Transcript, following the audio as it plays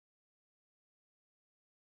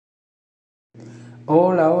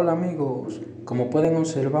Hola amigos, como pueden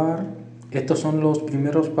observar, estos son los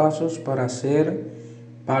primeros pasos para hacer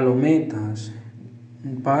palometas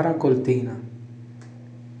para cortina,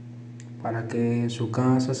 para que su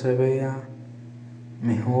casa se vea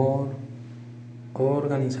mejor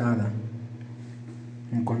organizada.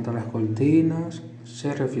 En cuanto a las cortinas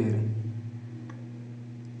se refiere,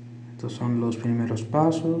 estos son los primeros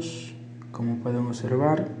pasos, como pueden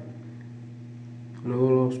observar.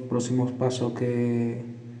 Luego los próximos pasos que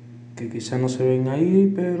quizá no se ven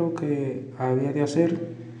ahí, pero que había de hacer.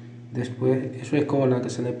 Después, eso es cola que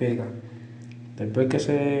se le pega. Después que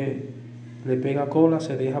se le pega cola,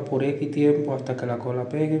 se deja por X tiempo hasta que la cola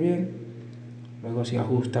pegue bien. Luego se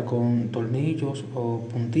ajusta con tornillos o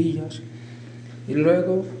puntillas. Y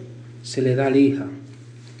luego se le da lija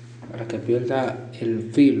para que pierda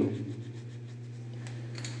el filo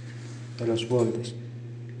de los bordes.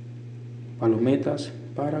 Palometas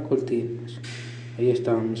para cortinas. Ahí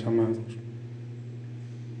están, mis amados,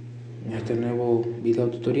 en este nuevo video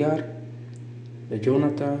tutorial de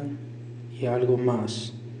Jonathan y algo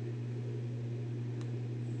más.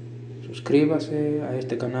 Suscríbase a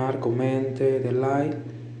este canal, comente, dé like.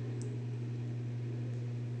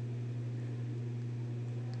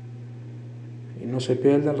 Y no se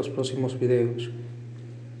pierdan los próximos videos.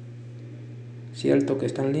 ¿Cierto que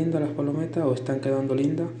están lindas las palometas o están quedando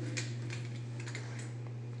lindas?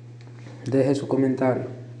 Deje su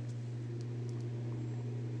comentario.